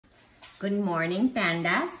Good morning,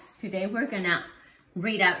 Pandas. Today we're gonna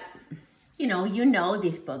read out, you know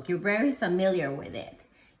this book. You're very familiar with it.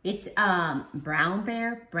 It's Brown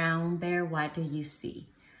Bear, What Do You See?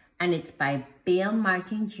 And it's by Bill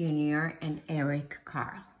Martin Jr. and Eric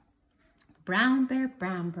Carle. Brown Bear,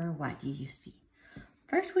 what do you see?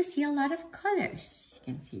 First, we see a lot of colors. You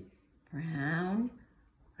can see brown,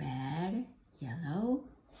 red, yellow,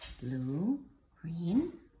 blue,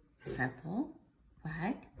 green, purple,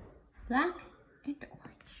 white, black, and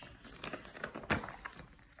orange.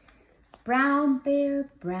 Brown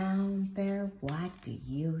Bear, what do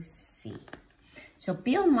you see? So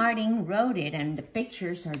Bill Martin wrote it, and the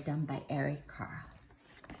pictures are done by Eric Carle.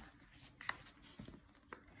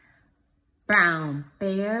 Brown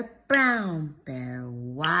Bear,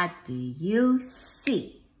 what do you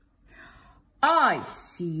see? I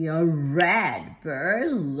see a red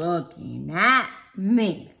bird looking at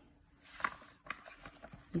me.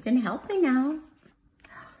 You can help me now.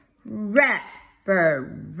 Red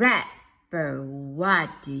bird, what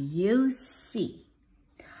do you see?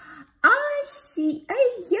 I see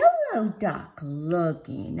a yellow duck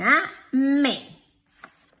looking at me.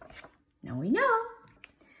 Now we know.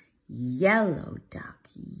 Yellow duck,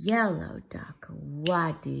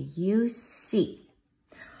 what do you see?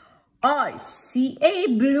 I see a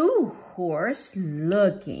blue horse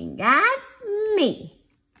looking at me.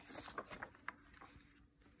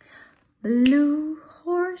 Blue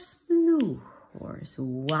horse,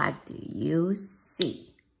 what do you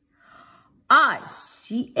see? I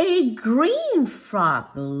see a green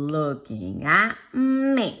frog looking at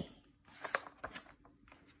me.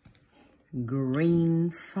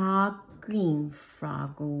 Green frog,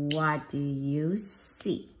 what do you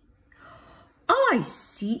see? I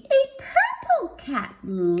see a purple cat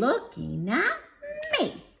looking at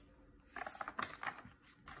me.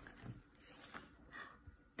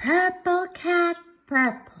 Purple cat,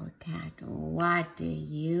 what do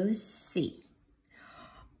you see?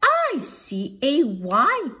 I see a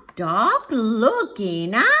white dog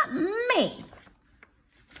looking at me.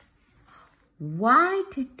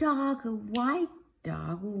 White dog,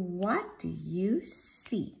 what do you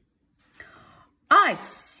see? I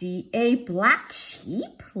see a black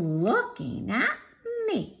sheep looking at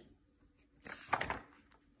me.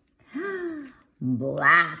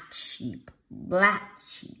 Black sheep, what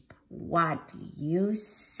do you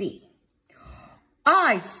see?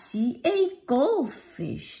 I see a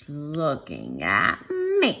goldfish looking at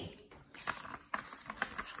me.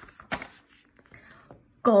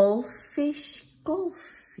 Goldfish,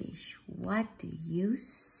 what do you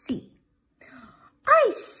see?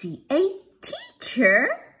 I see a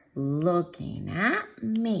teacher looking at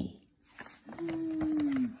me.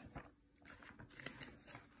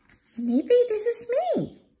 Maybe this is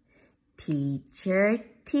me. Teacher,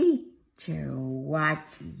 what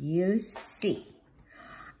do you see?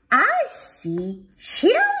 I see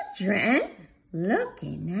children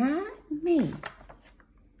looking at me.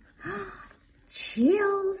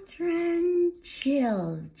 Children,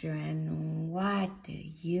 what do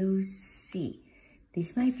you see?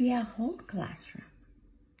 This might be a whole classroom.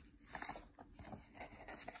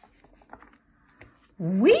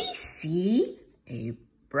 We see a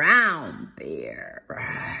brown bear,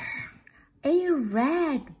 a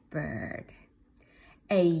red bird,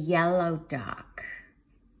 a yellow duck,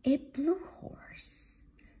 a blue horse,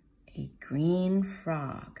 a green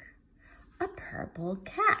frog, a purple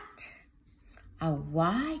cat, a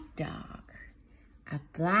white dog, a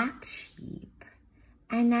black sheep,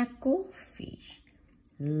 and a goldfish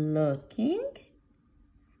looking,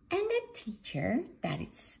 and a teacher, that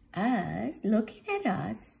is us, looking at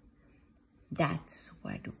us. That's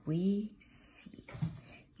what we see.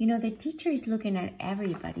 You know, the teacher is looking at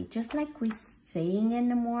everybody, just like we sing in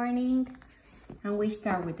the morning. And we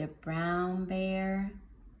start with the brown bear.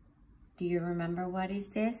 Do you remember what is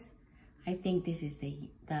this? I think this is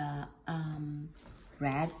the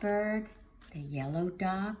red bird, the yellow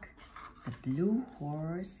duck, the blue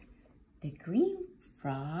horse, the green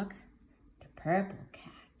frog, the purple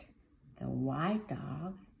cat, the white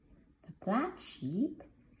dog, the black sheep,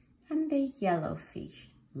 and the yellow fish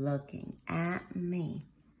looking at me.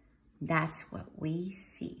 That's what we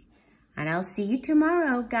see. And I'll see you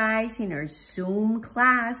tomorrow, guys, in our Zoom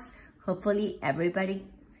class. Hopefully everybody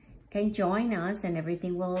can join us and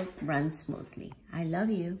everything will run smoothly. I love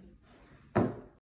you.